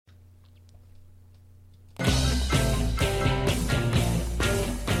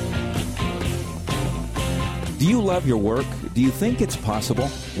Do you love your work? Do you think it's possible?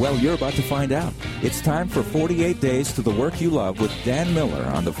 Well, you're about to find out. It's time for 48 Days to the Work You Love with Dan Miller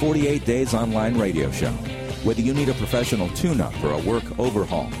on the 48 Days Online Radio Show. Whether you need a professional tune-up or a work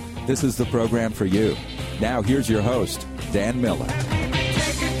overhaul, this is the program for you. Now, here's your host, Dan Miller.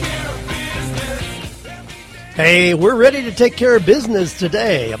 Hey, we're ready to take care of business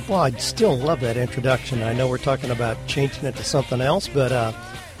today. Well, I still love that introduction. I know we're talking about changing it to something else, but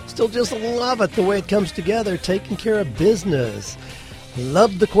still just love it the way it comes together, taking care of business.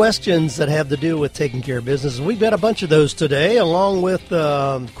 Love the questions that have to do with taking care of business. We've got a bunch of those today, along with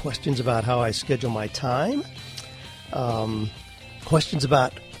questions about how I schedule my time, questions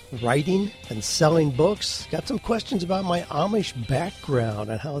about writing and selling books. Got some questions about my Amish background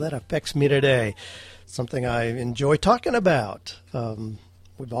and how that affects me today. Something I enjoy talking about.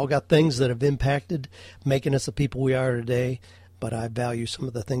 We've all got things that have impacted making us the people we are today, but I value some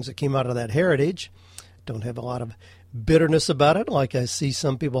of the things that came out of that heritage. Don't have a lot of bitterness about it like I see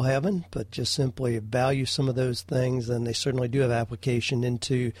some people having, but just simply value some of those things, and they certainly do have application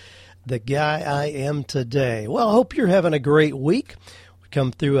into the guy I am today. Well, I hope you're having a great week. We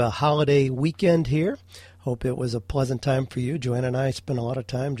come through a holiday weekend here. Hope it was a pleasant time for you. Joanna and I spent a lot of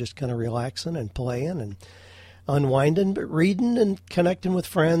time just kind of relaxing and playing and unwinding, but reading and connecting with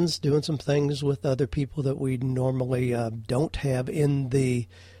friends, doing some things with other people that we normally don't have in the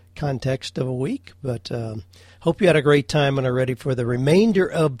context of a week. But hope you had a great time and are ready for the remainder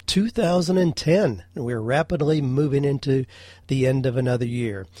of 2010. We're rapidly moving into the end of another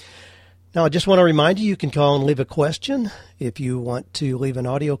year. Now, I just want to remind you, you can call and leave a question. If you want to leave an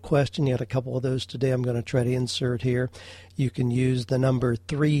audio question, you had a couple of those today I'm going to try to insert here. You can use the number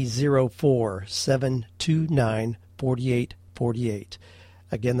 304-729-4848.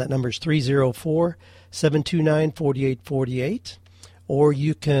 Again, that number is 304-729-4848. Or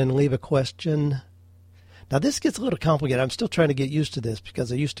you can leave a question. Now, this gets a little complicated. I'm still trying to get used to this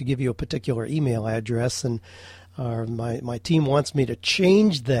because I used to give you a particular email address, and my team wants me to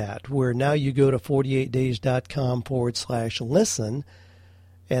change that, where now you go to 48days.com/listen,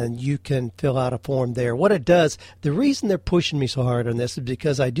 and you can fill out a form there. What it does, the reason they're pushing me so hard on this is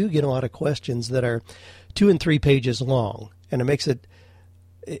because I do get a lot of questions that are 2 and 3 pages long, and it makes it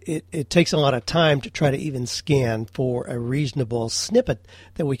takes a lot of time to try to even scan for a reasonable snippet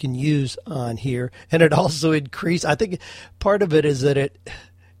that we can use on here. And it also increases, I think part of it is that it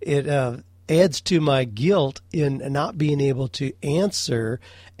adds to my guilt in not being able to answer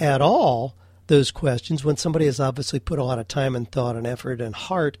at all those questions when somebody has obviously put a lot of time and thought and effort and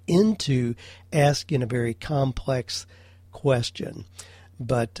heart into asking a very complex question.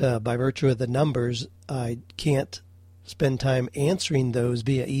 But by virtue of the numbers, I can't spend time answering those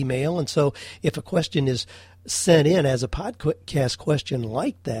via email. And so if a question is sent in as a podcast question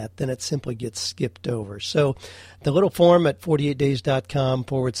like that, then it simply gets skipped over. So the little form at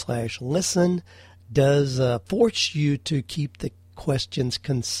 48days.com/listen does force you to keep the questions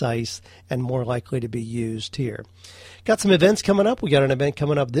concise and more likely to be used here. Got some events coming up. We got an event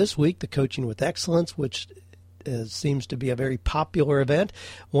coming up this week, the Coaching with Excellence, which seems to be a very popular event,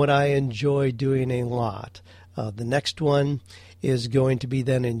 one I enjoy doing a lot. The next one is going to be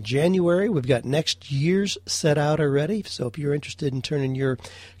then in January. We've got next year's set out already. So if you're interested in turning your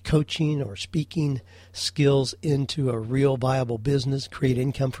coaching or speaking skills into a real viable business, create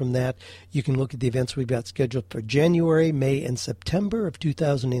income from that, you can look at the events we've got scheduled for January, May, and September of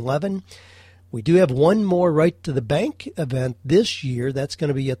 2011. We do have one more Right to the Bank event this year. That's going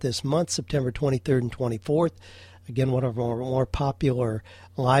to be at this month, September 23rd and 24th. Again, one of our more popular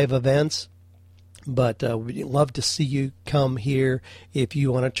live events. But we'd love to see you come here if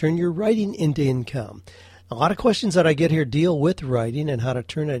you want to turn your writing into income. A lot of questions that I get here deal with writing and how to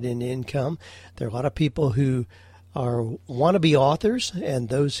turn it into income. There are a lot of people who want to be authors, and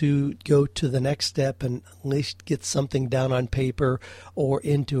those who go to the next step and at least get something down on paper or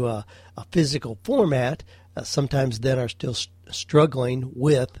into a physical format, sometimes then are still struggling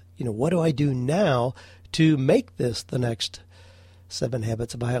with, what do I do now to make this the next 7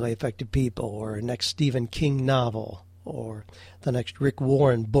 Habits of Highly Effective People, or next Stephen King novel, or the next Rick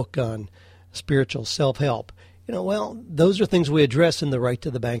Warren book on spiritual self-help. Well, those are things we address in the Right to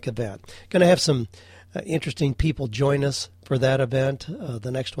the Bank event. Going to have some interesting people join us for that event.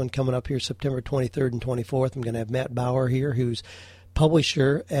 The next one coming up here, September 23rd and 24th. I'm going to have Matt Bauer here, who's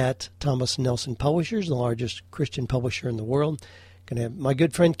publisher at Thomas Nelson Publishers, the largest Christian publisher in the world. Going to have my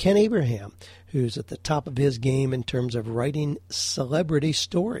good friend Ken Abraham, who's at the top of his game in terms of writing celebrity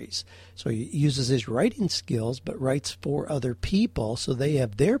stories. So he uses his writing skills, but writes for other people so they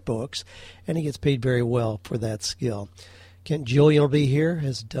have their books, and he gets paid very well for that skill. Kent Julian will be here,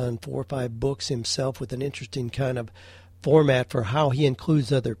 has done 4 or 5 books himself with an interesting kind of format for how he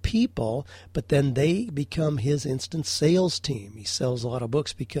includes other people, but then they become his instant sales team. He sells a lot of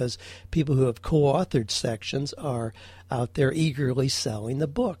books because people who have co-authored sections are out there eagerly selling the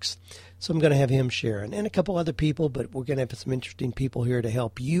books. So I'm going to have him share, and a couple other people, but we're going to have some interesting people here to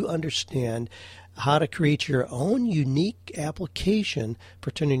help you understand how to create your own unique application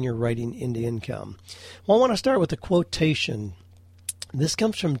for turning your writing into income. Well, I want to start with a quotation. This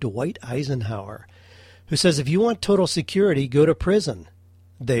comes from Dwight Eisenhower, who says, if you want total security, go to prison.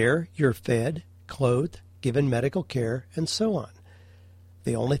 There, you're fed, clothed, given medical care, and so on.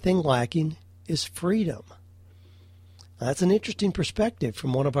 The only thing lacking is freedom. Now, that's an interesting perspective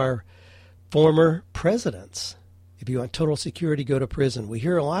from one of our former presidents. If you want total security, go to prison. We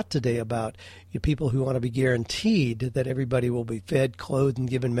hear a lot today about people who want to be guaranteed that everybody will be fed, clothed, and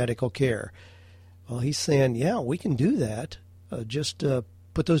given medical care. Well, he's saying, yeah, we can do that. Just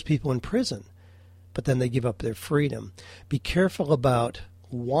put those people in prison. But then they give up their freedom. Be careful about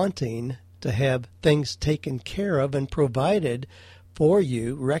wanting to have things taken care of and provided for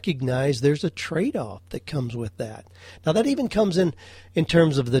you. Recognize there's a trade-off that comes with that. Now, that even comes in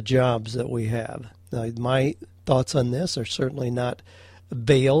terms of the jobs that we have. Now, my thoughts on this are certainly not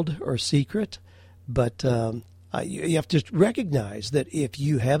veiled or secret, but you have to recognize that if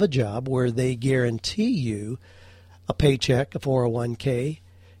you have a job where they guarantee you a paycheck, a 401k,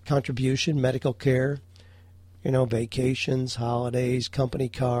 contribution, medical care, vacations, holidays, company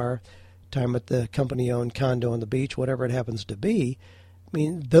car, time at the company-owned condo on the beach, whatever it happens to be, I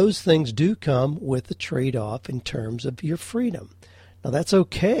mean, those things do come with the trade-off in terms of your freedom. Now, that's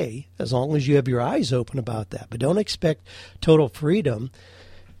okay as long as you have your eyes open about that, but don't expect total freedom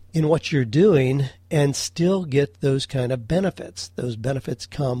in what you're doing and still get those kind of benefits. Those benefits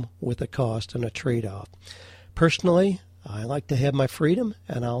come with a cost and a trade-off. Personally, I like to have my freedom,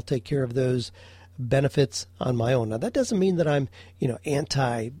 and I'll take care of those benefits on my own. Now, that doesn't mean that I'm,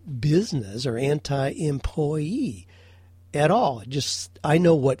 anti-business or anti-employee at all. Just I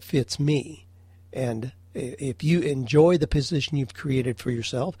know what fits me. And if you enjoy the position you've created for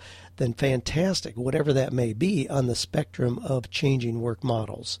yourself, then fantastic, whatever that may be on the spectrum of changing work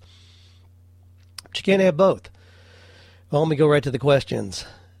models. But you can't have both. Well, let me go right to the questions.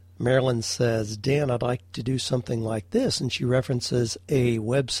 Marilyn says, Dan, I'd like to do something like this. And she references a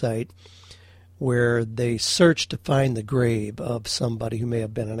website where they search to find the grave of somebody who may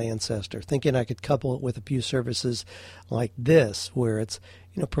have been an ancestor, thinking I could couple it with a few services like this, where it's,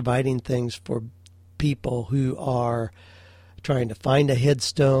 providing things for people who are trying to find a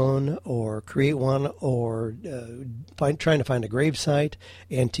headstone or create one, or trying to find a gravesite,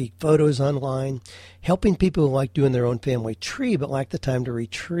 antique photos online, helping people who like doing their own family tree but lack the time to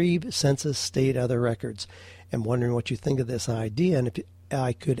retrieve census, state, other records. And wondering what you think of this idea and if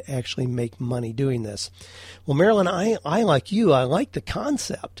I could actually make money doing this. Well, Marilyn, I like you, I like the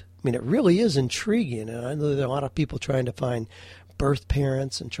concept. I mean, it really is intriguing, and I know there are a lot of people trying to find birth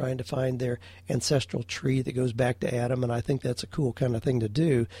parents and trying to find their ancestral tree that goes back to Adam, and I think that's a cool kind of thing to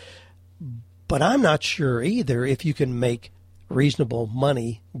do. But I'm not sure either if you can make reasonable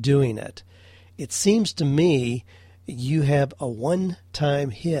money doing it. It seems to me you have a one-time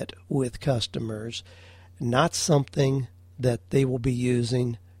hit with customers, not something that they will be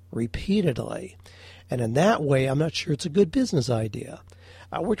using repeatedly. And in that way, I'm not sure it's a good business idea.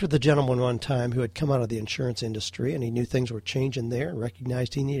 I worked with a gentleman one time who had come out of the insurance industry, and he knew things were changing there and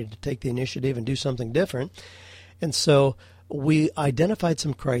recognized he needed to take the initiative and do something different. And so we identified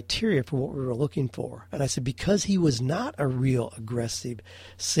some criteria for what we were looking for. And I said, because he was not a real aggressive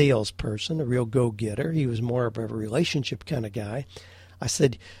salesperson, a real go-getter, he was more of a relationship kind of guy, I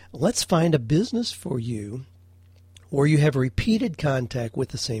said, let's find a business for you where you have repeated contact with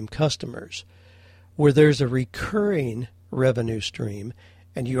the same customers, where there's a recurring revenue stream,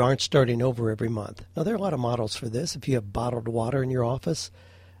 and you aren't starting over every month. Now, there are a lot of models for this. If you have bottled water in your office,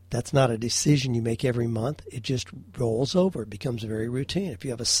 that's not a decision you make every month. It just rolls over. It becomes very routine. If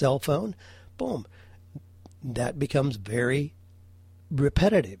you have a cell phone, boom, that becomes very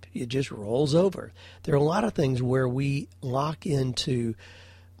repetitive. It just rolls over. There are a lot of things where we lock into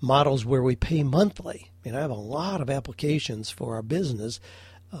models where we pay monthly. I have a lot of applications for our business,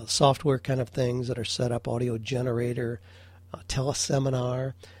 software kind of things that are set up, audio generator,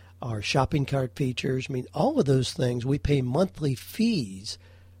 teleseminar, our shopping cart features. All of those things, we pay monthly fees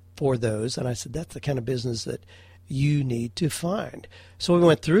for those. And I said, that's the kind of business that you need to find. So we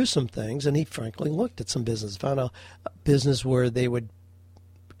went through some things, and he frankly looked at some business, found a business where they would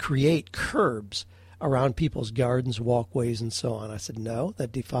create curbs around people's gardens, walkways, and so on. I said, no,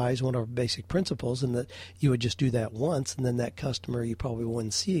 that defies one of our basic principles, and that you would just do that once, and then that customer you probably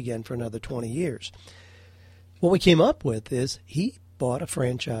wouldn't see again for another 20 years. What we came up with is he bought a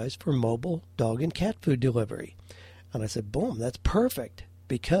franchise for mobile dog and cat food delivery. And I said, boom, that's perfect,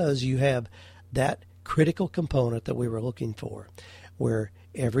 because you have that critical component that we were looking for, where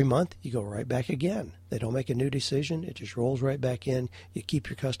every month you go right back again. They don't make a new decision. It just rolls right back in. You keep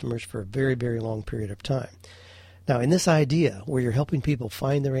your customers for a very, very long period of time. Now, in this idea where you're helping people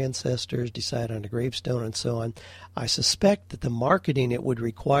find their ancestors, decide on a gravestone, and so on, I suspect that the marketing it would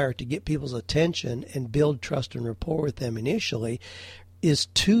require to get people's attention and build trust and rapport with them initially is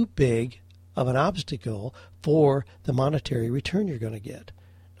too big of an obstacle for the monetary return you're going to get.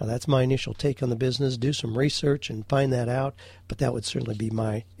 Now, that's my initial take on the business. Do some research and find that out, but that would certainly be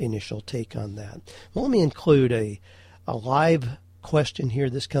my initial take on that. Well, let me include a live question here.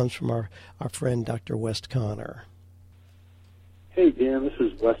 This comes from our friend Dr. West Connor. Hey, Dan, this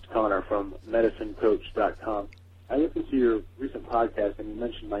is West Connor from MedicineCoach.com. I listened to your recent podcast, and you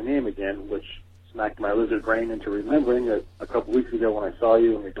mentioned my name again, which smacked my lizard brain into remembering that a couple weeks ago when I saw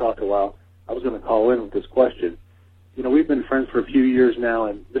you and we talked a while, I was going to call in with this question. You know, we've been friends for a few years now,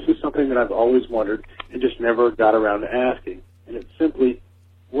 and this is something that I've always wondered and just never got around to asking. And it's simply,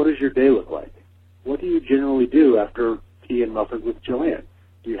 what does your day look like? What do you generally do after tea and muffins with Joanne?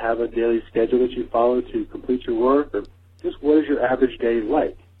 Do you have a daily schedule that you follow to complete your work, or just what is your average day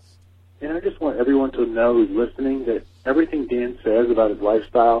like? And I just want everyone to know who's listening that everything Dan says about his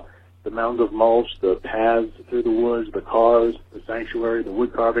lifestyle, the mounds of mulch, the paths through the woods, the cars, the sanctuary, the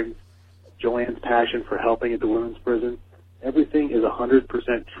wood carvings, Joanne's passion for helping at the women's prison, everything is 100%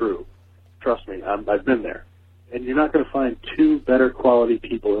 true. Trust me, I've been there. And you're not going to find two better quality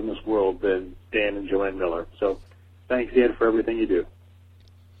people in this world than Dan and Joanne Miller. So thanks, Dan, for everything you do.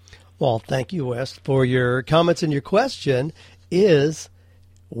 Well, thank you, West, for your comments. And your question is,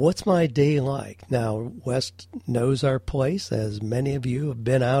 what's my day like? Now, West knows our place, as many of you have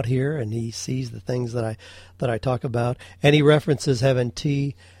been out here, and he sees the things that I talk about. And he references having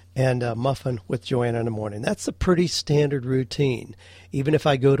tea and a muffin with Joanne in the morning. That's a pretty standard routine. Even if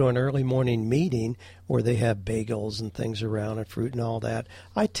I go to an early morning meeting where they have bagels and things around and fruit and all that,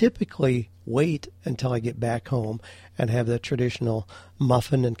 I typically wait until I get back home and have that traditional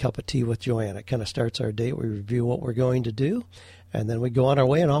muffin and cup of tea with Joanne. It kind of starts our day. We review what we're going to do, and then we go on our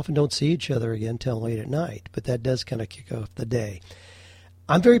way and often don't see each other again till late at night. But that does kind of kick off the day.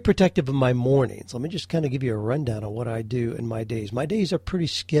 I'm very protective of my mornings. Let me just kind of give you a rundown of what I do in my days. My days are pretty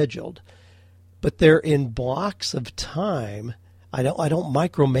scheduled, but they're in blocks of time. I don't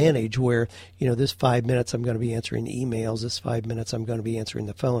micromanage where, this 5 minutes I'm going to be answering emails, this 5 minutes I'm going to be answering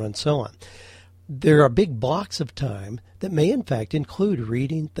the phone, and so on. There are big blocks of time that may, in fact, include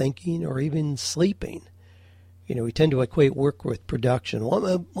reading, thinking, or even sleeping. We tend to equate work with production.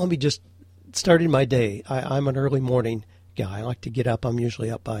 Let me just start in my day. I'm an early morning guy. I like to get up. I'm usually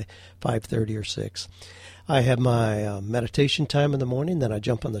up by 5:30 or 6. I have my meditation time in the morning. Then I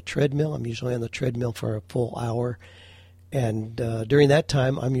jump on the treadmill. I'm usually on the treadmill for a full hour. And during that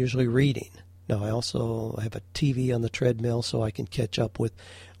time, I'm usually reading. Now, I also have a TV on the treadmill so I can catch up with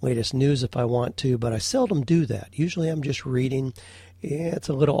latest news if I want to, but I seldom do that. Usually I'm just reading. Yeah, it's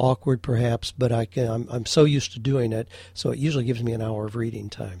a little awkward perhaps, but I'm so used to doing it, so it usually gives me an hour of reading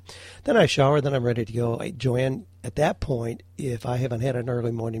time. Then I shower, then I'm ready to go. Joanne, at that point, if I haven't had an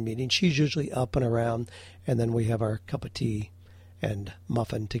early morning meeting, she's usually up and around, and then we have our cup of tea and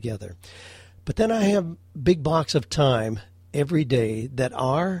muffin together. But then I have big blocks of time every day that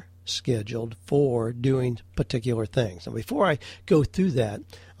are scheduled for doing particular things. And before I go through that,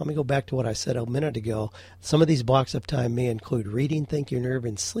 let me go back to what I said a minute ago. Some of these blocks of time may include reading, thinking, or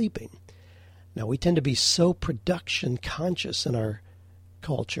even sleeping. Now, we tend to be so production conscious in our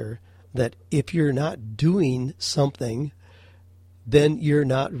culture that if you're not doing something, then you're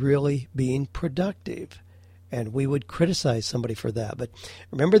not really being productive. And we would criticize somebody for that. But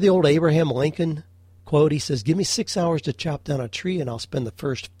remember the old Abraham Lincoln quote? He says, give me 6 hours to chop down a tree and I'll spend the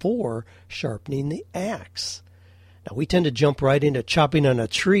first 4 sharpening the axe. Now, we tend to jump right into chopping on a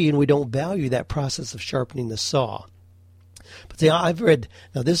tree and we don't value that process of sharpening the saw. But see,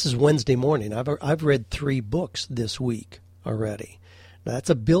 now this is Wednesday morning. I've read 3 books this week already. Now,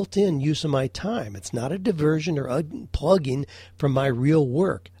 that's a built-in use of my time. It's not a diversion or unplugging from my real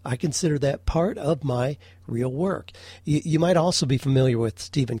work. I consider that part of my real work. You might also be familiar with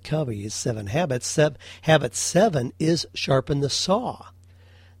Stephen Covey's 7 Habits. Habit 7 is sharpen the saw.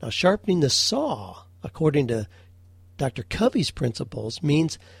 Now, sharpening the saw, according to Dr. Covey's principles,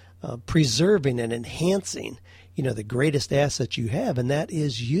 means preserving and enhancing, the greatest asset you have, and that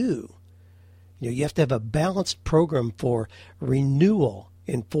is you. You have to have a balanced program for renewal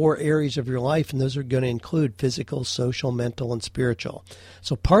in 4 areas of your life, and those are going to include physical, social, mental, and spiritual.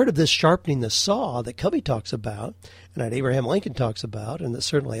 So part of this sharpening the saw that Covey talks about, and that Abraham Lincoln talks about, and that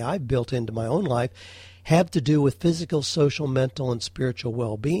certainly I've built into my own life, have to do with physical, social, mental, and spiritual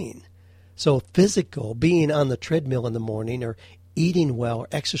well-being. So physical, being on the treadmill in the morning, or eating well, or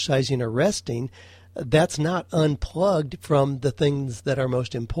exercising, or resting, that's not unplugged from the things that are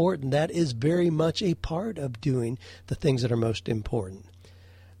most important. That is very much a part of doing the things that are most important.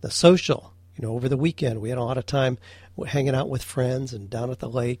 The social, over the weekend we had a lot of time hanging out with friends and down at the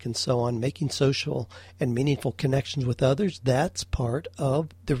lake and so on, making social and meaningful connections with others. That's part of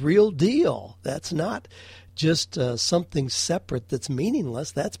the real deal. That's not just something separate that's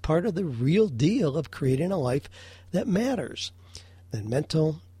meaningless. That's part of the real deal of creating a life that matters. Then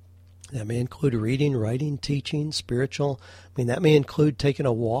mental, that may include reading, writing, teaching, spiritual. That may include taking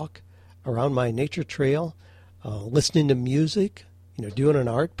a walk around my nature trail, listening to music, doing an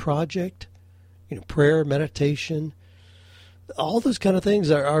art project, prayer, meditation. All those kind of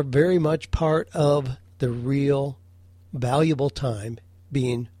things are very much part of the real valuable time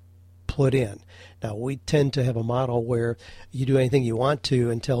being put in. Now, we tend to have a model where you do anything you want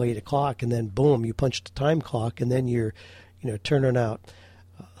to until 8 o'clock, and then boom, you punch the time clock, and then you're, turning out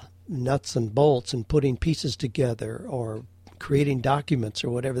nuts and bolts and putting pieces together or creating documents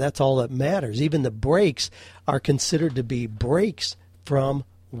or whatever. That's all that matters. Even the breaks are considered to be breaks from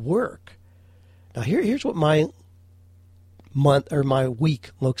work. Now, here's what my month or my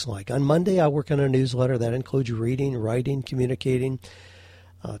week looks like. On Monday, I work on a newsletter that includes reading, writing, communicating.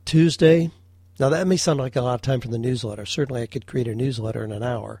 Tuesday, now that may sound like a lot of time for the newsletter. Certainly, I could create a newsletter in an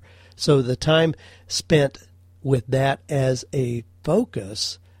hour. So the time spent with that as a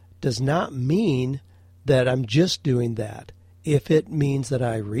focus does not mean that I'm just doing that. If it means that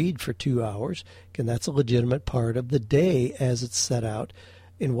I read for 2 hours, and that's a legitimate part of the day as it's set out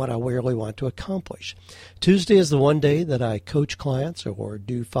in what I really want to accomplish. Tuesday is the one day that I coach clients or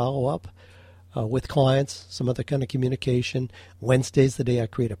do follow-up with clients, some other kind of communication. Wednesday's the day I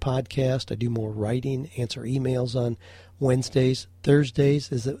create a podcast. I do more writing, answer emails on Wednesdays.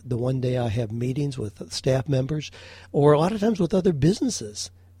 Thursdays is the one day I have meetings with staff members or a lot of times with other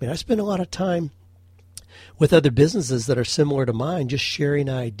businesses. I spend a lot of time with other businesses that are similar to mine, just sharing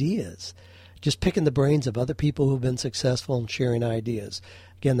ideas, just picking the brains of other people who've been successful and sharing ideas.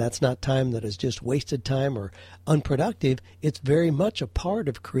 Again, that's not time that is just wasted time or unproductive. It's very much a part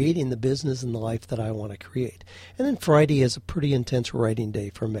of creating the business and the life that I want to create. And then Friday is a pretty intense writing day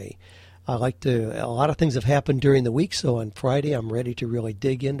for me. A lot of things have happened during the week, so on Friday I'm ready to really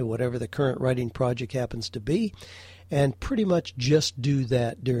dig into whatever the current writing project happens to be, and pretty much just do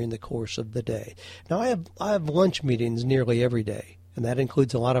that during the course of the day. Now, I have lunch meetings nearly every day, and that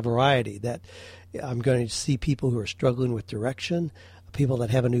includes a lot of variety. That I'm going to see people who are struggling with direction, people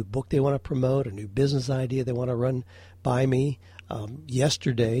that have a new book they want to promote, a new business idea they want to run by me.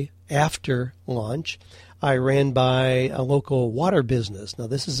 Yesterday, after lunch, I ran by a local water business. Now,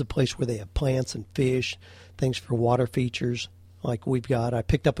 this is a place where they have plants and fish, things for water features like we've got. I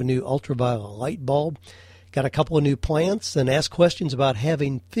picked up a new ultraviolet light bulb, got a couple of new plants, and asked questions about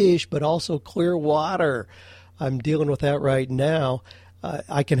having fish but also clear water. I'm dealing with that right now.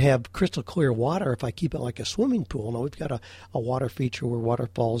 I can have crystal clear water if I keep it like a swimming pool. Now, we've got a water feature where water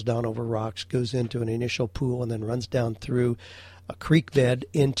falls down over rocks, goes into an initial pool, and then runs down through a creek bed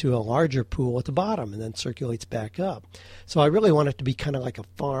into a larger pool at the bottom and then circulates back up. So I really want it to be kind of like a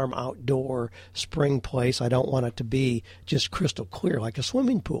farm outdoor spring place. I don't want it to be just crystal clear like a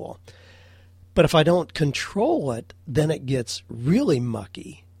swimming pool. But if I don't control it, then it gets really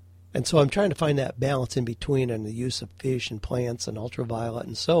mucky. And so I'm trying to find that balance in between and the use of fish and plants and ultraviolet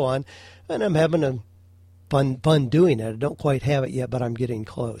and so on. And I'm having a fun doing it. I don't quite have it yet, but I'm getting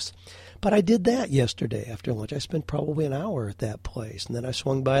close. But I did that yesterday after lunch. I spent probably an hour at that place. And then I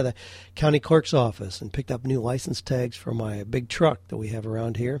swung by the county clerk's office and picked up new license tags for my big truck that we have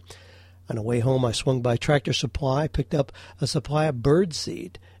around here. On the way home, I swung by Tractor Supply, picked up a supply of bird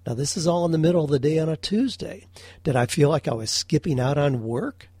seed. Now, this is all in the middle of the day on a Tuesday. Did I feel like I was skipping out on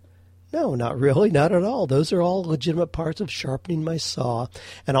work? No, not really, not at all. Those are all legitimate parts of sharpening my saw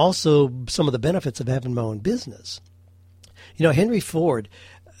and also some of the benefits of having my own business. Henry Ford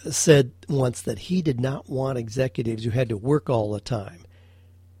said once that he did not want executives who had to work all the time.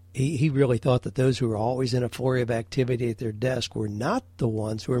 He really thought that those who were always in a flurry of activity at their desk were not the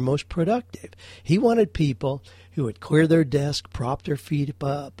ones who were most productive. He wanted people who would clear their desk, prop their feet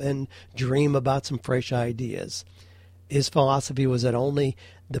up, and dream about some fresh ideas. His philosophy was that only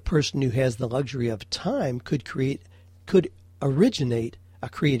the person who has the luxury of time could originate a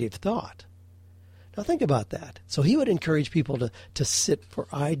creative thought. Now think about that. So he would encourage people to sit for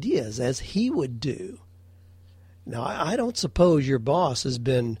ideas as he would do. Now, I don't suppose your boss has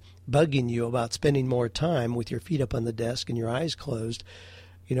been bugging you about spending more time with your feet up on the desk and your eyes closed,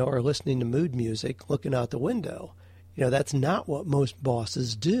 or listening to mood music, looking out the window. That's not what most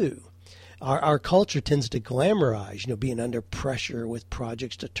bosses do. Our culture tends to glamorize, being under pressure with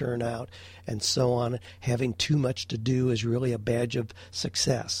projects to turn out and so on. Having too much to do is really a badge of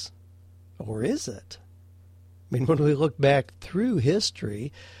success. Or is it? When we look back through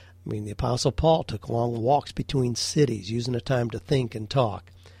history, the Apostle Paul took long walks between cities, using the time to think and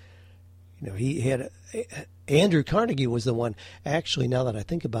talk. He had Andrew Carnegie was the one, actually, now that I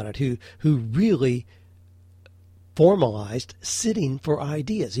think about it, who really formalized sitting for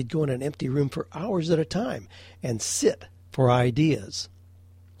ideas. He'd go in an empty room for hours at a time and sit for ideas.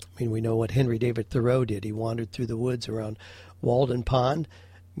 We know what Henry David Thoreau did. He wandered through the woods around Walden Pond.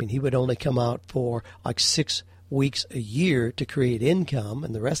 He would only come out for like 6 weeks a year to create income,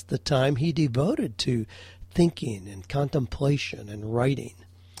 and the rest of the time he devoted to thinking and contemplation and writing.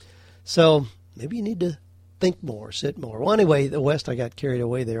 So maybe you need to think more, sit more. Well, anyway, the West, I got carried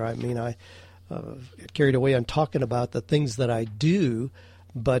away there. I got carried away on talking about the things that I do,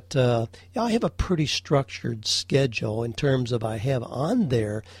 but I have a pretty structured schedule in terms of I have on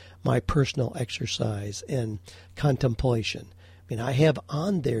there my personal exercise and contemplation. I have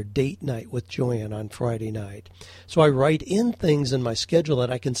on there date night with Joanne on Friday night. So I write in things in my schedule that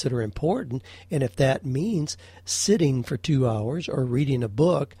I consider important, and if that means sitting for 2 hours or reading a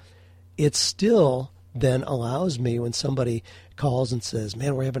book, it still then allows me, when somebody calls and says,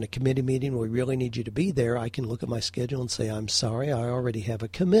 man, we're having a committee meeting, we really need you to be there, I can look at my schedule and say, I'm sorry, I already have a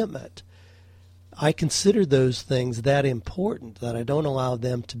commitment. I consider those things that important that I don't allow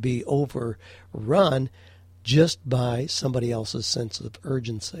them to be overrun just by somebody else's sense of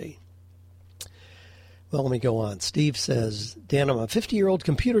urgency. Well, let me go on. Steve says, Dan, I'm a 50-year-old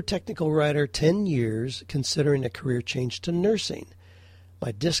computer technical writer, 10 years, considering a career change to nursing.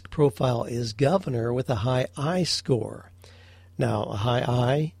 My DISC profile is governor with a high I score. Now, a high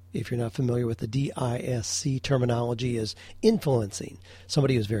I, if you're not familiar with the DISC terminology, is influencing.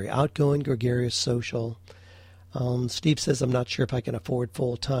 Somebody who's very outgoing, gregarious, social. Steve says, I'm not sure if I can afford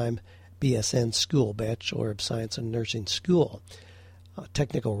full-time BSN school, Bachelor of Science in Nursing school.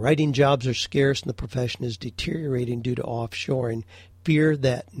 Technical writing jobs are scarce and the profession is deteriorating due to offshoring. Fear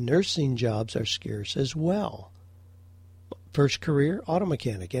that nursing jobs are scarce as well. First career, auto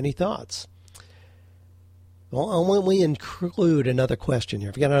mechanic. Any thoughts? Well, when we include another question here,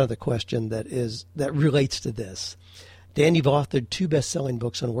 I've got another question that relates to this. Dan, you've authored 2 best-selling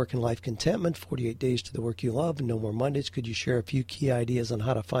books on work and life contentment, 48 Days to the Work You Love, and No More Mondays. Could you share a few key ideas on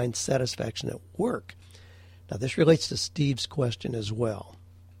how to find satisfaction at work? Now, this relates to Steve's question as well.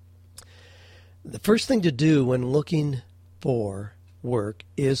 The first thing to do when looking for work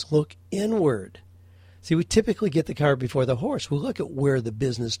is look inward. See, we typically get the cart before the horse. We look at where the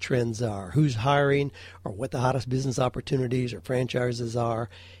business trends are, who's hiring, or what the hottest business opportunities or franchises are,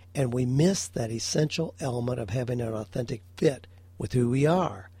 and we miss that essential element of having an authentic fit with who we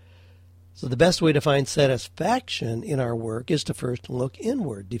are. So the best way to find satisfaction in our work is to first look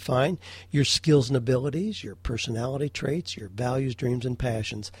inward. Define your skills and abilities, your personality traits, your values, dreams, and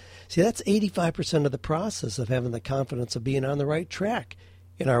passions. See, that's 85% of the process of having the confidence of being on the right track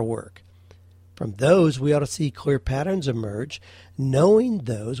in our work. From those, we ought to see clear patterns emerge. Knowing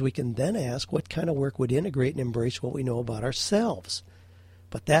those, we can then ask what kind of work would integrate and embrace what we know about ourselves.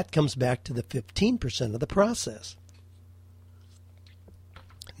 But that comes back to the 15% of the process.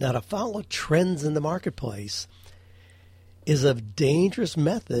 Now, to follow trends in the marketplace is a dangerous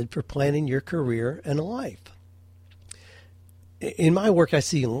method for planning your career and life. In my work, I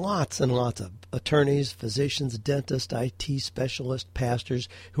see lots and lots of attorneys, physicians, dentists, IT specialists, pastors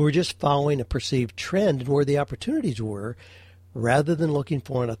who are just following a perceived trend and where the opportunities were, rather than looking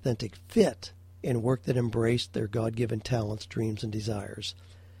for an authentic fit in work that embraced their God-given talents, dreams, and desires.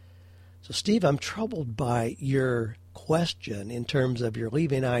 So, Steve, I'm troubled by your question in terms of you're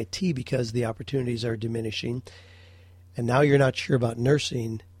leaving IT because the opportunities are diminishing, and now you're not sure about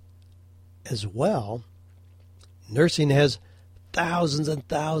nursing as well. Nursing has thousands and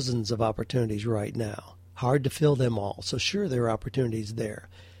thousands of opportunities right now. Hard to fill them all. So sure, there are opportunities there.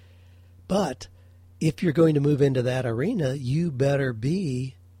 But if you're going to move into that arena, you better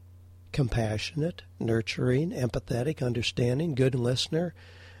be compassionate, nurturing, empathetic, understanding, good listener,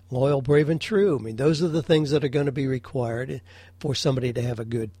 loyal, brave, and true. I mean, those are the things that are going to be required for somebody to have a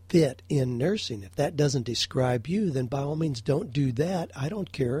good fit in nursing. If that doesn't describe you, then by all means don't do that. I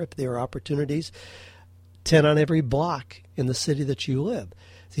don't care if there are opportunities 10 on every block in the city that you live.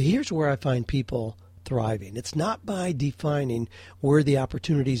 So here's where I find people thriving. It's not by defining where the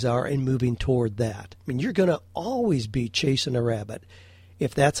opportunities are and moving toward that. I mean, you're going to always be chasing a rabbit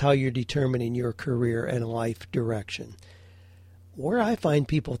if that's how you're determining your career and life direction. Where I find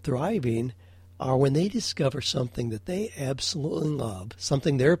people thriving are when they discover something that they absolutely love,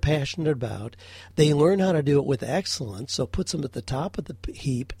 something they're passionate about. They learn how to do it with excellence, so it puts them at the top of the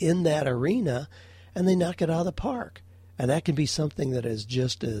heap in that arena, and they knock it out of the park. And that can be something that is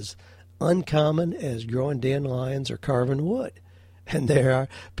just as uncommon as growing dandelions or carving wood. And there are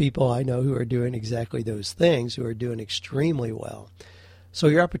people I know who are doing exactly those things, who are doing extremely well. So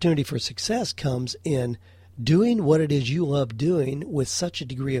your opportunity for success comes in doing what it is you love doing with such a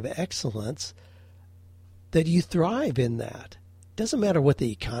degree of excellence that you thrive in that. It doesn't matter what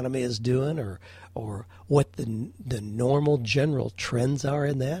the economy is doing or what the normal general trends are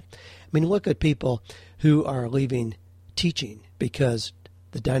in that. I mean, look at people who are leaving teaching because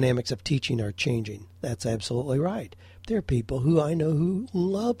the dynamics of teaching are changing. That's absolutely right. There are people who I know who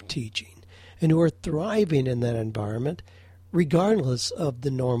love teaching and who are thriving in that environment regardless of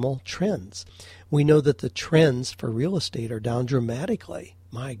the normal trends. We know that the trends for real estate are down dramatically.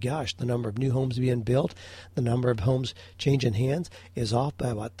 My gosh, the number of new homes being built, the number of homes changing hands is off by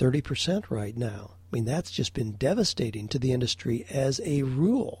about 30% right now. I mean, that's just been devastating to the industry as a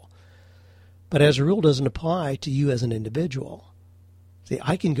rule. But as a rule doesn't apply to you as an individual. See,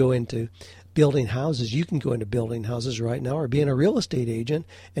 I can go into building houses. You can go into building houses right now or being a real estate agent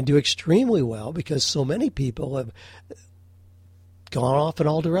and do extremely well because so many people have gone off in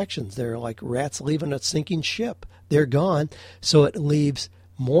all directions. They're like rats leaving a sinking ship. They're gone. So it leaves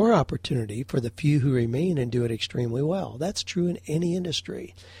more opportunity for the few who remain and do it extremely well. That's true in any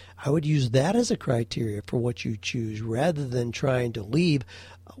industry. I would use that as a criteria for what you choose rather than trying to leave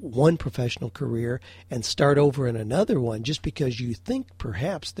one professional career and start over in another one just because you think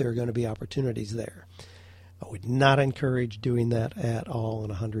perhaps there are going to be opportunities there. I would not encourage doing that at all in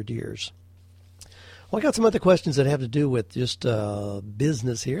 100 years. Well, I got some other questions that have to do with just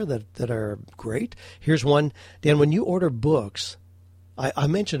business here that are great. Here's one. Dan, when you order books, I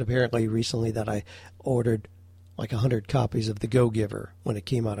mentioned apparently recently that I ordered like 100 copies of The Go-Giver when it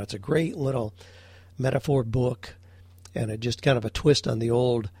came out. It's a great little metaphor book, and it just kind of a twist on the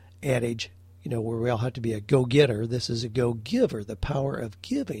old adage, where we all have to be a go-getter. This is a go-giver, the power of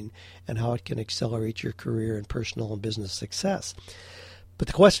giving and how it can accelerate your career and personal and business success. But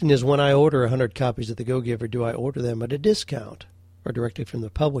the question is, when I order 100 copies of The Go-Giver, do I order them at a discount or directly from the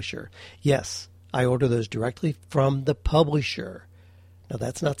publisher? Yes, I order those directly from the publisher. Now,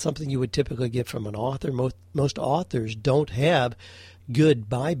 that's not something you would typically get from an author. Most authors don't have good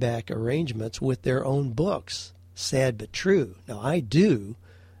buyback arrangements with their own books. Sad but true. Now, I do.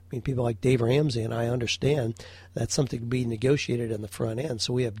 I mean, people like Dave Ramsey and I understand that's something to be negotiated on the front end.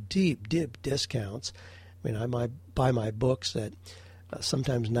 So we have deep discounts. I mean, I might buy my books at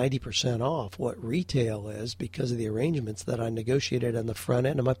sometimes 90% off what retail is because of the arrangements that I negotiated on the front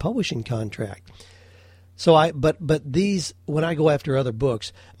end of my publishing contract. So but these, when I go after other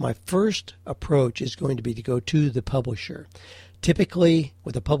books, my first approach is going to be to go to the publisher. Typically,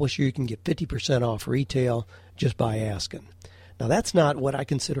 with a publisher, you can get 50% off retail just by asking. Now, that's not what I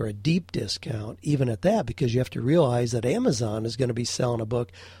consider a deep discount, even at that, because you have to realize that Amazon is going to be selling a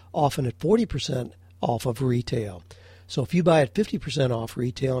book often at 40% off of retail. So if you buy at 50% off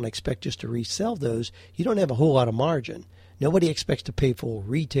retail and expect just to resell those, you don't have a whole lot of margin. Nobody expects to pay full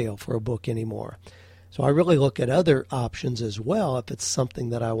retail for a book anymore. So I really look at other options as well if it's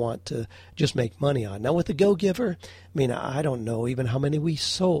something that I want to just make money on. Now with the Go-Giver, I mean, I don't know even how many we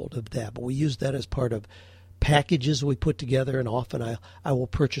sold of that, but we use that as part of packages we put together, and often I will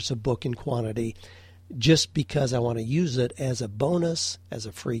purchase a book in quantity just because I want to use it as a bonus, as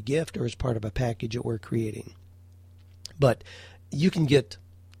a free gift, or as part of a package that we're creating. But you can get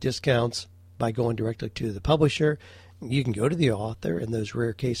discounts by going directly to the publisher. You can go to the author in those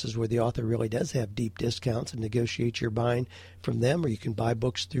rare cases where the author really does have deep discounts and negotiate your buying from them, or you can buy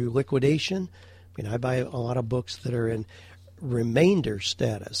books through liquidation. I mean, I buy a lot of books that are in remainder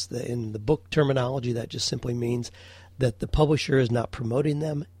status. In the book terminology, that just simply means that the publisher is not promoting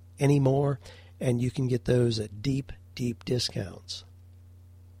them anymore, and you can get those at deep discounts.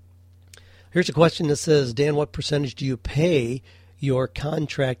 Here's a question that says, Dan, what percentage do you pay your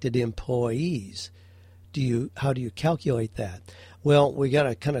contracted employees? How do you calculate that? Well, we got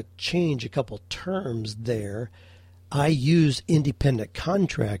to kind of change a couple terms there. I use independent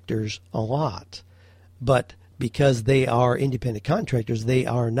contractors a lot, but because they are independent contractors, they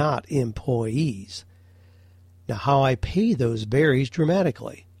are not employees. Now, how I pay those varies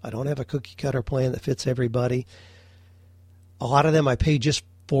dramatically. I don't have a cookie cutter plan that fits everybody. A lot of them I pay just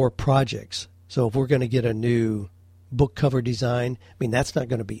for projects. So if we're going to get a new book cover design, I mean, that's not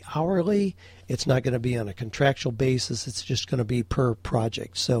going to be hourly. It's not going to be on a contractual basis. It's just going to be per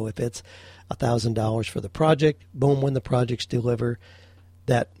project. So if it's $1,000 for the project, boom, when the project's delivered,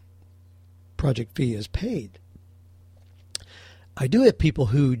 that project fee is paid. I do have people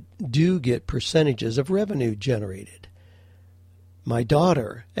who do get percentages of revenue generated. My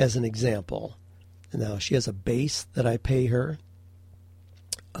daughter, as an example, now she has a base that I pay her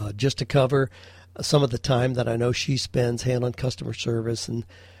just to cover some of the time that I know she spends handling customer service and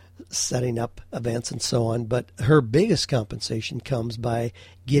setting up events and so on. But her biggest compensation comes by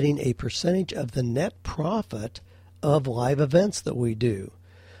getting a percentage of the net profit of live events that we do.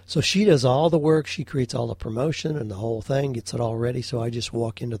 So she does all the work. She creates all the promotion and the whole thing, gets it all ready. So I just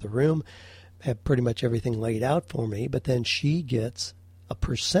walk into the room, have pretty much everything laid out for me. But then she gets a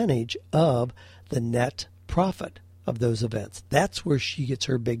percentage of the net profit of those events. That's where she gets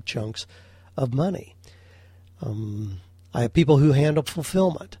her big chunks of money. I have people who handle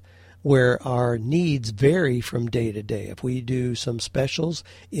fulfillment, where our needs vary from day to day. If we do some specials,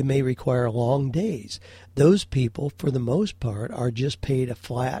 it may require long days. Those people, for the most part, are just paid a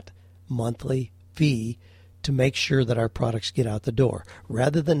flat monthly fee to make sure that our products get out the door.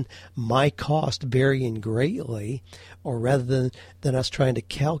 Rather than my cost varying greatly, or rather than us trying to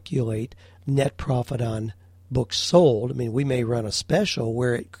calculate net profit on books sold. I mean, we may run a special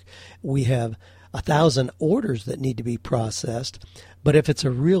where we have 1,000 orders that need to be processed, but if it's a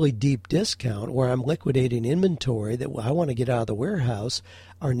really deep discount where I'm liquidating inventory that I want to get out of the warehouse,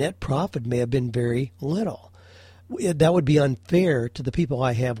 our net profit may have been very little. That would be unfair to the people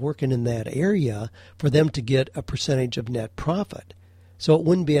I have working in that area for them to get a percentage of net profit. So it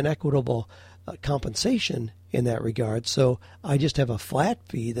wouldn't be an equitable compensation in that regard. So I just have a flat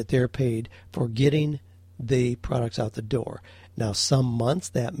fee that they're paid for getting the products out the door. Now, some months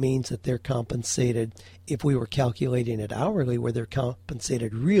that means that they're compensated, if we were calculating it hourly, where they're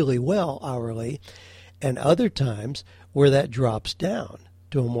compensated really well hourly, and other times where that drops down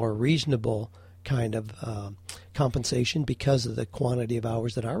to a more reasonable kind of compensation because of the quantity of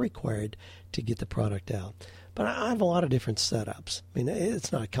hours that are required to get the product out. But I have a lot of different setups. I mean,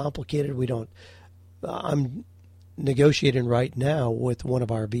 it's not complicated. I'm negotiating right now with one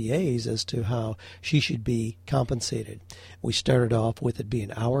of our VAs as to how she should be compensated. We started off with it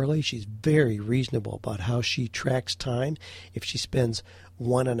being hourly. She's very reasonable about how she tracks time. If she spends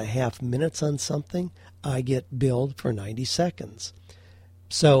 1.5 minutes on something, I get billed for 90 seconds.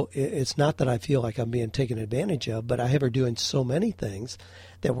 So it's not that I feel like I'm being taken advantage of, but I have her doing so many things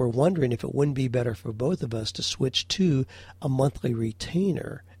that we're wondering if it wouldn't be better for both of us to switch to a monthly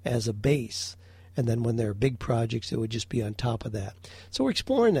retainer as a base. And then when there are big projects, it would just be on top of that. So we're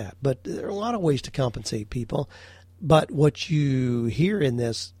exploring that. But there are a lot of ways to compensate people. But what you hear in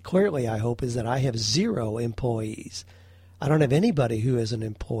this, clearly, I hope, is that I have 0 employees. I don't have anybody who is an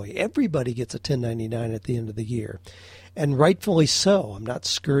employee. Everybody gets a 1099 at the end of the year. And rightfully so. I'm not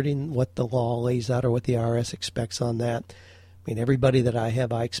skirting what the law lays out or what the IRS expects on that. I mean, everybody that I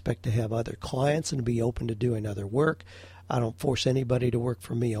have, I expect to have other clients and be open to doing other work. I don't force anybody to work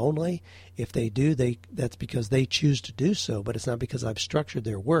for me only. If they do, that's because they choose to do so, but it's not because I've structured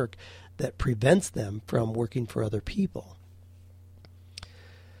their work that prevents them from working for other people.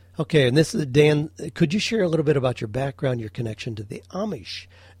 Okay, and this is Dan. Could you share a little bit about your background, your connection to the Amish?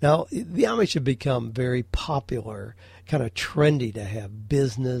 Now, the Amish have become very popular, kind of trendy to have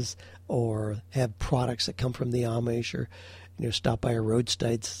business or have products that come from the Amish, or stop by a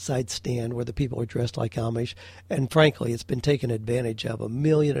roadside stand where the people are dressed like Amish. And frankly, it's been taken advantage of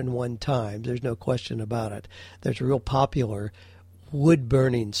 1,000,001 times. There's no question about it. There's a real popular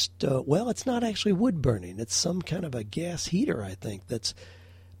wood-burning stove. Well, it's not actually wood-burning. It's some kind of a gas heater, I think, that's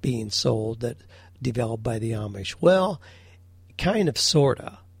being sold, that developed by the Amish. Well, kind of, sort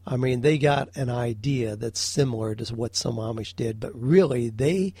of. I mean, they got an idea that's similar to what some Amish did, but really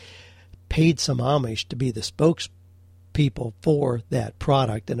they paid some Amish to be the spokespeople for that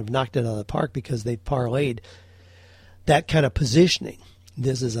product and have knocked it out of the park because they've parlayed that kind of positioning.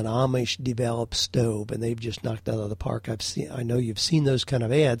 This is an Amish-developed stove, and they've just knocked it out of the park. I know you've seen those kind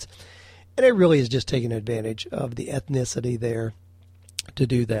of ads, and it really is just taking advantage of the ethnicity there to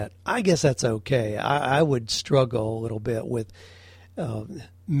do that. I guess that's okay. I would struggle a little bit with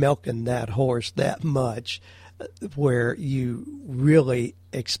milking that horse that much, where you really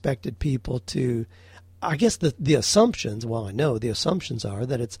expected people to. I guess the assumptions, well, I know the assumptions are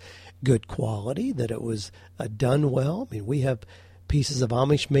that it's good quality, that it was done well. I mean, we have pieces of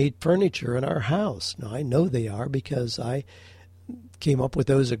Amish-made furniture in our house. Now, I know they are because I came up with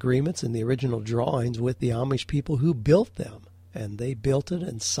those agreements and the original drawings with the Amish people who built them. and they built it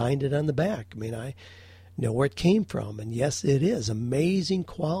and signed it on the back. I mean, I know where it came from, and yes, it is amazing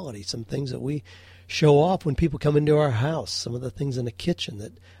quality. Some things that we show off when people come into our house, some of the things in the kitchen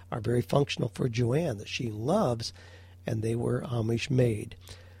that are very functional for Joanne that she loves, and they were Amish made.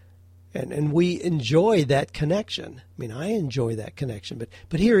 And we enjoy that connection. I mean, I enjoy that connection.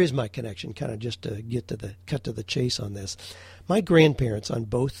 But here is my connection, kind of just to cut to the chase on this. My grandparents on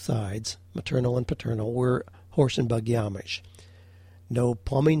both sides, maternal and paternal, were horse and buggy Amish. No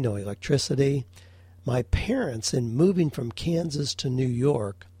plumbing, no electricity. My parents, in moving from Kansas to New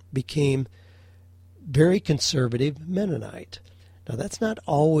York, became very conservative Mennonite. Now, that's not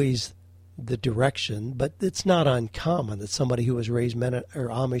always the direction, but it's not uncommon that somebody who was raised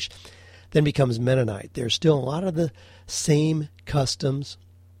Amish then becomes Mennonite. There's still a lot of the same customs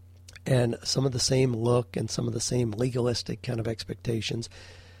and some of the same look and some of the same legalistic kind of expectations.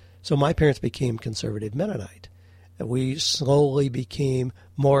 So my parents became conservative Mennonite. And we slowly became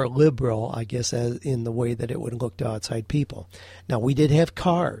more liberal, I guess, as in the way that it would look to outside people. Now, we did have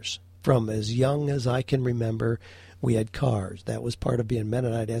cars. From as young as I can remember, we had cars. That was part of being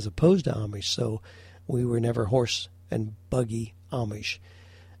Mennonite as opposed to Amish. So we were never horse and buggy Amish.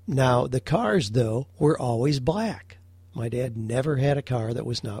 Now, the cars, though, were always black. My dad never had a car that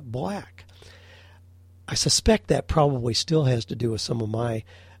was not black. I suspect that probably still has to do with some of my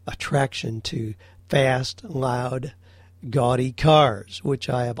attraction to fast, loud, gaudy cars, which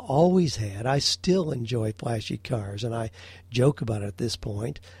I have always had. I still enjoy flashy cars, and I joke about it at this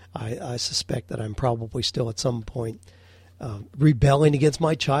point. I suspect that I'm probably still at some point rebelling against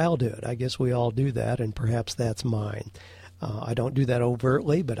my childhood. I guess we all do that, and perhaps that's mine. I don't do that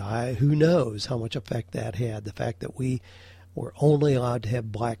overtly, but who knows how much effect that had, the fact that we were only allowed to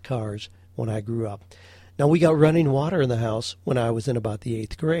have black cars when I grew up. Now, we got running water in the house when I was in about the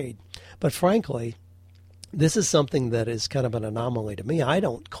 8th grade. But frankly, this is something that is kind of an anomaly to me. I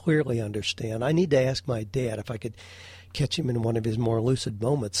don't clearly understand. I need to ask my dad if I could catch him in one of his more lucid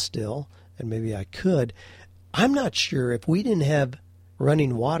moments still, and maybe I could. I'm not sure if we didn't have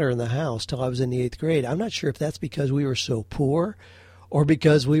running water in the house till I was in the 8th grade. I'm not sure if that's because we were so poor or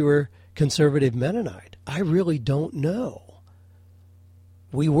because we were conservative Mennonite. I really don't know.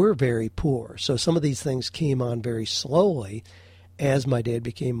 We were very poor, so some of these things came on very slowly as my dad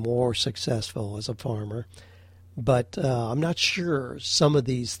became more successful as a farmer. But I'm not sure some of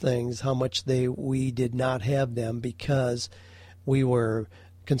these things, how much we did not have them because we were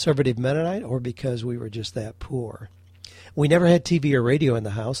conservative Mennonite or because we were just that poor. We never had TV or radio in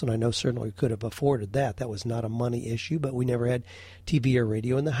the house, and I know certainly we could have afforded that. That was not a money issue, but we never had TV or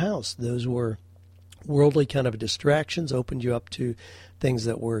radio in the house. Those were worldly kind of distractions, opened you up to things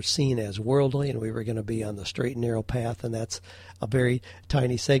that were seen as worldly, and we were going to be on the straight and narrow path, and that's a very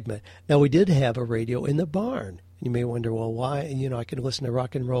tiny segment. Now, we did have a radio in the barn. You may wonder, well, why? I could listen to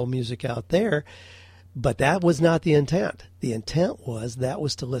rock and roll music out there, but that was not the intent. The intent was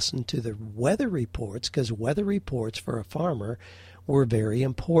to listen to the weather reports, because weather reports for a farmer were very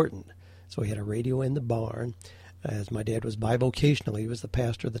important. So we had a radio in the barn. As my dad was bivocational, he was the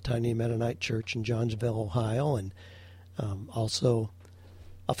pastor of the tiny Mennonite church in Johnsville, Ohio, and also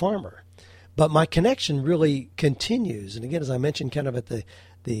a farmer. But my connection really continues. And again, as I mentioned kind of at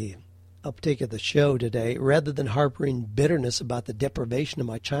the uptake of the show today, rather than harboring bitterness about the deprivation of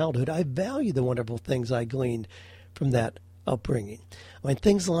my childhood, I value the wonderful things I gleaned from that upbringing. I mean,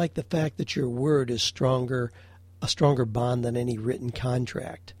 things like the fact that your word is a stronger bond than any written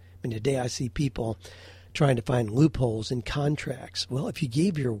contract. I mean, today I see people trying to find loopholes in contracts. Well, if you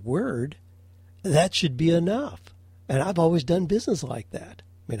gave your word, that should be enough. And I've always done business like that.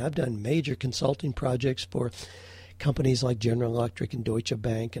 I mean, I've done major consulting projects for companies like General Electric and Deutsche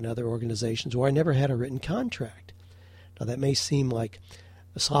Bank and other organizations where I never had a written contract. Now, that may seem like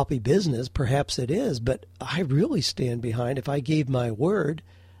a sloppy business. Perhaps it is, but I really stand behind if I gave my word,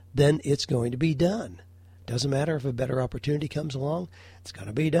 then it's going to be done. Doesn't matter if a better opportunity comes along, it's going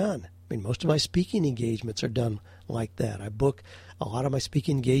to be done. I mean, most of my speaking engagements are done like that. I book a lot of my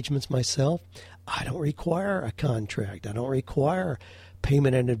speaking engagements myself. I don't require a contract. I don't require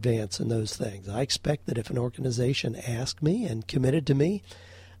payment in advance and those things. I expect that if an organization asked me and committed to me,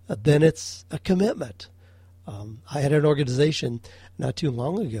 then it's a commitment. I had an organization not too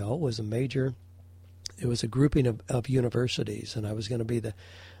long ago. It was a grouping of universities, and I was going to be the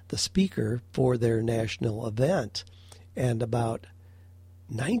speaker for their national event. And about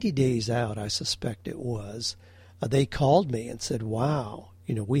 90 days out, I suspect it was, they called me and said, wow,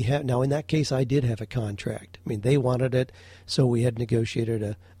 we have, now in that case, I did have a contract. I mean, they wanted it, so we had negotiated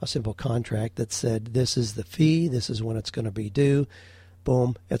a simple contract that said, this is the fee, this is when it's going to be due,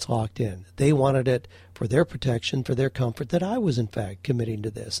 boom, it's locked in. They wanted it for their protection, for their comfort, that I was, in fact, committing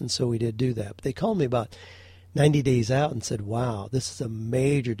to this. And so we did do that. But they called me about 90 days out and said, wow, this is a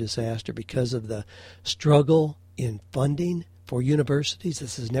major disaster because of the struggle in funding for universities.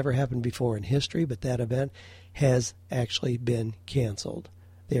 This has never happened before in history, but that event has actually been canceled.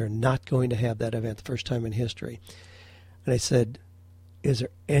 They are not going to have that event, the first time in history. And I said, is there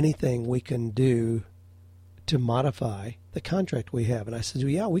anything we can do to modify the contract we have? And I said,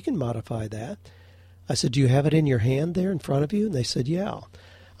 well, yeah, we can modify that. I said, do you have it in your hand there in front of you? And they said, yeah.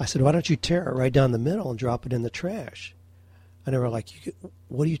 I said, why don't you tear it right down the middle and drop it in the trash? And they were like,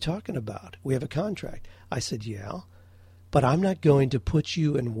 what are you talking about? We have a contract. I said, yeah, but I'm not going to put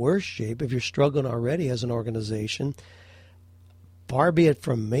you in worse shape if you're struggling already as an organization. Far be it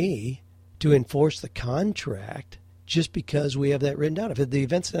from me to enforce the contract just because we have that written down. If the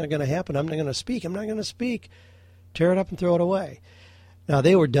event's not going to happen, I'm not going to speak. I'm not going to speak. Tear it up and throw it away. Now,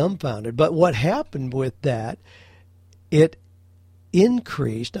 they were dumbfounded. But what happened with that, it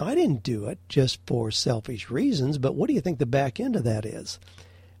increased. Now, I didn't do it just for selfish reasons, but what do you think the back end of that is?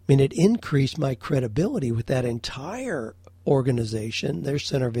 I mean, it increased my credibility with that entire organization, their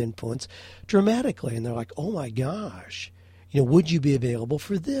center of influence, dramatically. And they're like, oh, my gosh, would you be available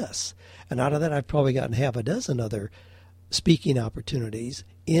for this? And out of that, I've probably gotten half a dozen other speaking opportunities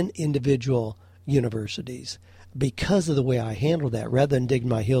in individual universities because of the way I handled that, rather than digging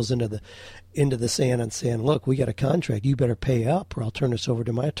my heels into the sand and saying, look, we got a contract, you better pay up or I'll turn this over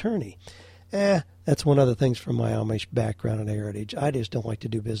to my attorney. That's one of the things from my Amish background and heritage. I just don't like to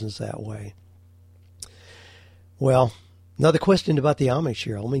do business that way. Well, another question about the Amish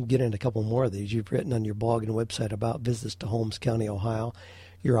here. Let me get into a couple more of these. You've written on your blog and website about visits to Holmes County, Ohio,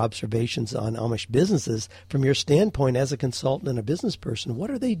 your observations on Amish businesses from your standpoint as a consultant and a business person.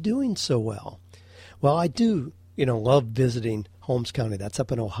 What are they doing so well? Well, I do, love visiting Holmes County. That's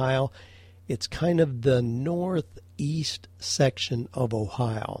up in Ohio. It's kind of the northeast section of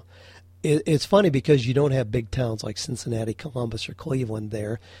Ohio. It's funny because you don't have big towns like Cincinnati, Columbus, or Cleveland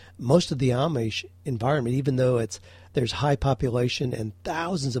there. Most of the Amish environment, even though there's high population and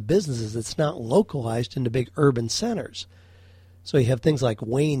thousands of businesses, it's not localized into big urban centers. So you have things like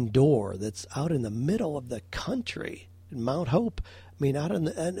Wayne Door that's out in the middle of the country, Mount Hope.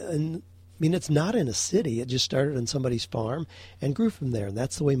 It's not in a city. It just started on somebody's farm and grew from there. And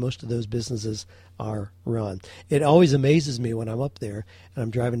that's the way most of those businesses are run. It always amazes me when I'm up there and I'm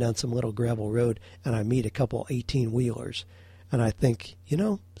driving down some little gravel road and I meet a couple 18-wheelers. And I think,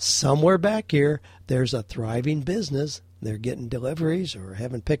 somewhere back here, there's a thriving business. They're getting deliveries or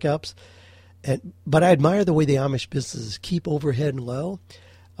having pickups. But I admire the way the Amish businesses keep overhead low.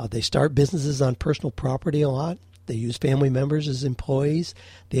 They start businesses on personal property a lot. They use family members as employees.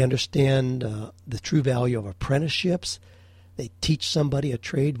 They understand the true value of apprenticeships. They teach somebody a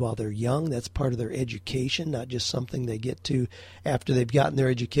trade while they're young. That's part of their education, not just something they get to after they've gotten their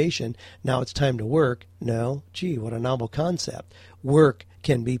education. Now it's time to work. No, gee, what a novel concept. Work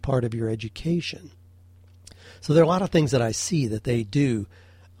can be part of your education. So there are a lot of things that I see that they do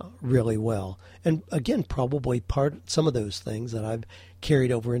really well. And again, probably some of those things that I've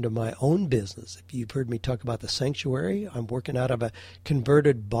carried over into my own business. If you've heard me talk about the sanctuary, I'm working out of a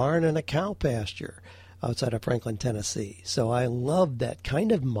converted barn and a cow pasture outside of Franklin, Tennessee. So I love that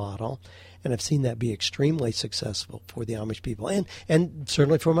kind of model, and I've seen that be extremely successful for the Amish people and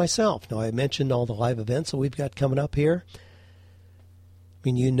certainly for myself. Now, I mentioned all the live events that we've got coming up here.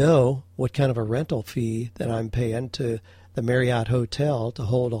 I mean, what kind of a rental fee that I'm paying to the Marriott Hotel to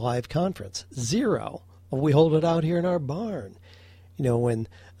hold a live conference. $0. Well, we hold it out here in our barn. When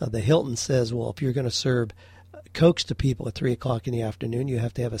the Hilton says, well, if you're going to serve Cokes to people at 3 o'clock in the afternoon, you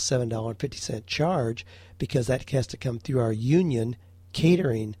have to have a $7.50 charge because that has to come through our union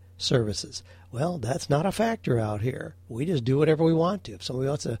catering services. Well, that's not a factor out here. We just do whatever we want to. If somebody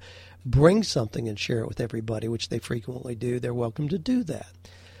wants to bring something and share it with everybody, which they frequently do, they're welcome to do that.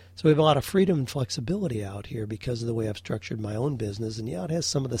 So we have a lot of freedom and flexibility out here because of the way I've structured my own business. And yeah, it has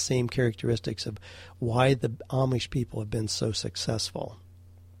some of the same characteristics of why the Amish people have been so successful.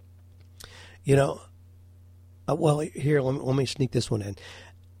 Well, here, let me sneak this one in.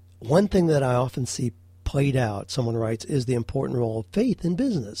 One thing that I often see played out, someone writes, is the important role of faith in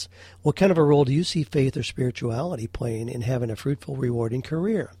business. What kind of a role do you see faith or spirituality playing in having a fruitful, rewarding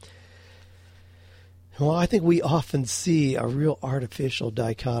career? Well, I think we often see a real artificial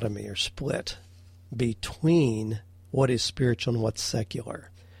dichotomy or split between what is spiritual and what's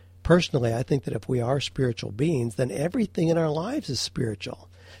secular. Personally, I think that if we are spiritual beings, then everything in our lives is spiritual.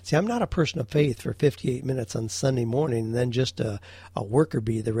 See, I'm not a person of faith for 58 minutes on Sunday morning and then just a worker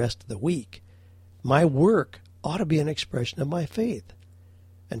bee the rest of the week. My work ought to be an expression of my faith.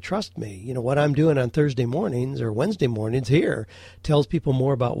 And trust me, what I'm doing on Thursday mornings or Wednesday mornings here tells people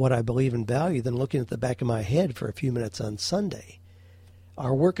more about what I believe and value than looking at the back of my head for a few minutes on Sunday.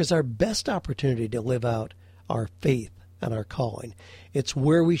 Our work is our best opportunity to live out our faith and our calling. It's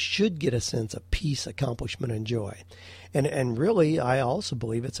where we should get a sense of peace, accomplishment, and joy. And really, I also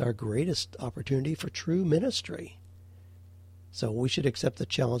believe it's our greatest opportunity for true ministry. So we should accept the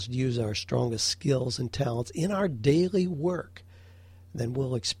challenge to use our strongest skills and talents in our daily work. Then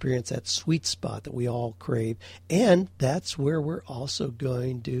we'll experience that sweet spot that we all crave. And that's where we're also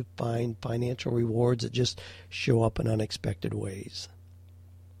going to find financial rewards that just show up in unexpected ways.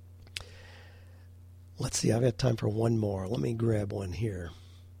 Let's see, I've got time for one more. Let me grab one here.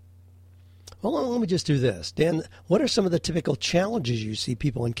 Well, let me just do this. Dan, what are some of the typical challenges you see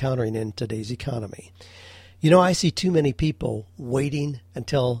people encountering in today's economy? I see too many people waiting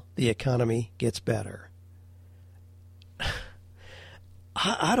until the economy gets better.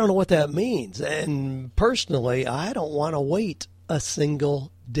 I don't know what that means. And personally, I don't want to wait a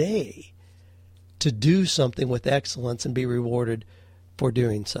single day to do something with excellence and be rewarded for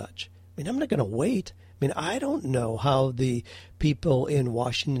doing such. I'm not going to wait. I don't know how the people in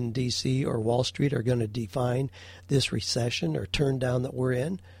Washington, D.C. or Wall Street are going to define this recession or turn down that we're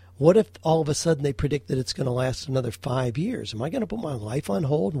in. What if all of a sudden they predict that it's going to last another 5 years? Am I going to put my life on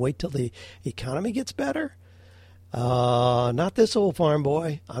hold and wait till the economy gets better? Not this old farm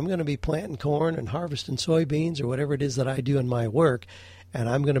boy. I'm going to be planting corn and harvesting soybeans or whatever it is that I do in my work, and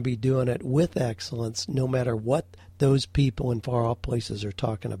I'm going to be doing it with excellence no matter what those people in far-off places are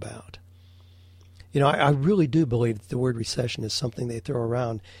talking about. I really do believe that the word recession is something they throw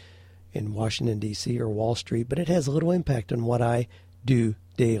around in Washington, D.C. or Wall Street, but it has little impact on what I do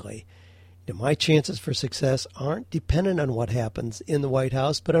daily. My chances for success aren't dependent on what happens in the White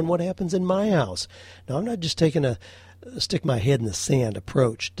House, but on what happens in my house. Now, I'm not just taking a stick my head in the sand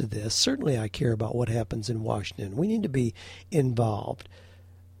approach to this. Certainly I care about what happens in Washington. We need to be involved.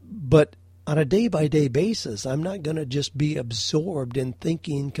 But on a day-by-day basis, I'm not going to just be absorbed in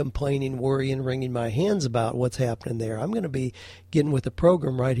thinking, complaining, worrying, wringing my hands about what's happening there. I'm going to be getting with the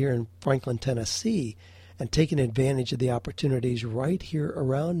program right here in Franklin, Tennessee, and taking advantage of the opportunities right here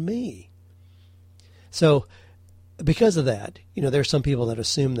around me. So because of that, there are some people that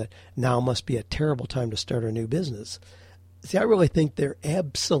assume that now must be a terrible time to start a new business. See, I really think they're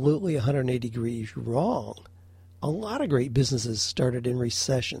absolutely 180 degrees wrong. A lot of great businesses started in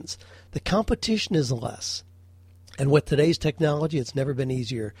recessions. The competition is less. And with today's technology, it's never been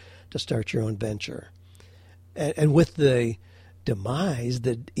easier to start your own venture. And with the demise,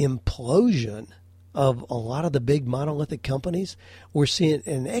 the implosion of a lot of the big monolithic companies, we're seeing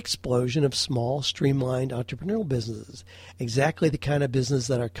an explosion of small, streamlined entrepreneurial businesses, exactly the kind of business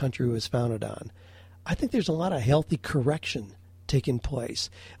that our country was founded on. I think there's a lot of healthy correction taking place.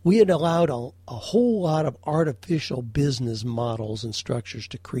 We had allowed a whole lot of artificial business models and structures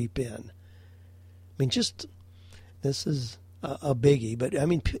to creep in. This is a biggie, but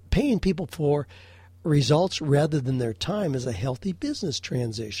paying people for results rather than their time is a healthy business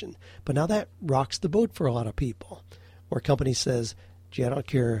transition. But now that rocks the boat for a lot of people, where a company says, gee, I don't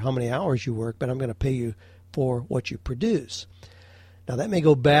care how many hours you work, but I'm going to pay you for what you produce. Now, that may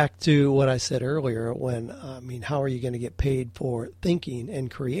go back to what I said earlier when, how are you going to get paid for thinking and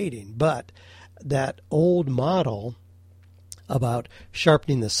creating? But that old model about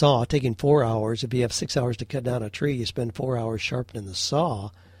sharpening the saw, taking 4 hours, if you have 6 hours to cut down a tree, you spend 4 hours sharpening the saw,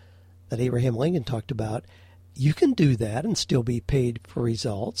 that Abraham Lincoln talked about, you can do that and still be paid for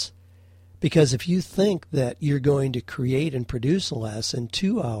results. Because if you think that you're going to create and produce less in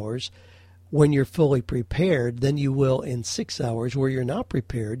 2 hours when you're fully prepared than you will in 6 hours where you're not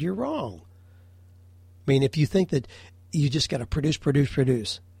prepared, you're wrong. If you think that you just got to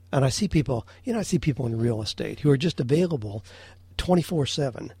produce. And I see people in real estate who are just available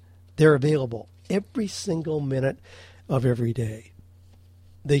 24/7. They're available every single minute of every day.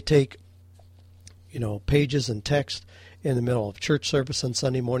 They take, pages and text in the middle of church service on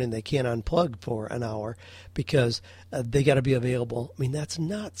Sunday morning. They can't unplug for an hour because they got to be available. That's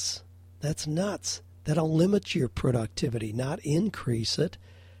nuts. That's nuts. That'll limit your productivity, not increase it.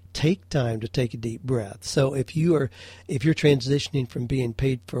 Take time to take a deep breath. So if you're transitioning from being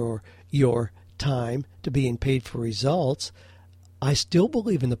paid for your time to being paid for results, I still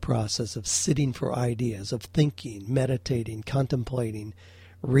believe in the process of sitting for ideas, of thinking, meditating, contemplating,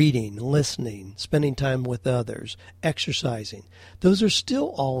 reading, listening, spending time with others, exercising. Those are still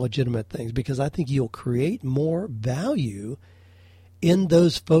all legitimate things because I think you'll create more value in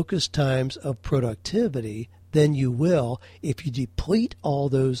those focused times of productivity than you will if you deplete all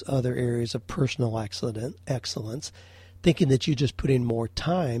those other areas of personal excellence, thinking that you just put in more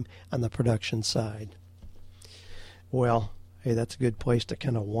time on the production side. Well, hey, that's a good place to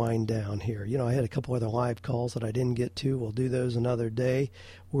kind of wind down here. You know, I had a couple other live calls that I didn't get to. We'll do those another day.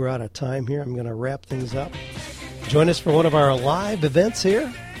 We're out of time here. I'm going to wrap things up. Join us for one of our live events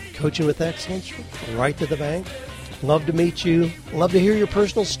here, Coaching with Excellence, right to the bank. Love to meet you. Love to hear your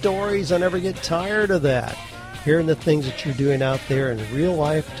personal stories. I never get tired of that. Hearing the things that you're doing out there in real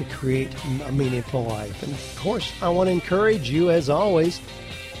life to create a meaningful life. And, of course, I want to encourage you, as always,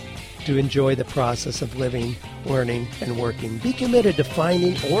 to enjoy the process of living, learning, and working. Be committed to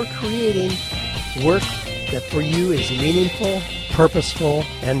finding or creating work that for you is meaningful, purposeful,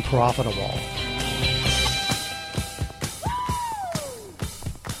 and profitable.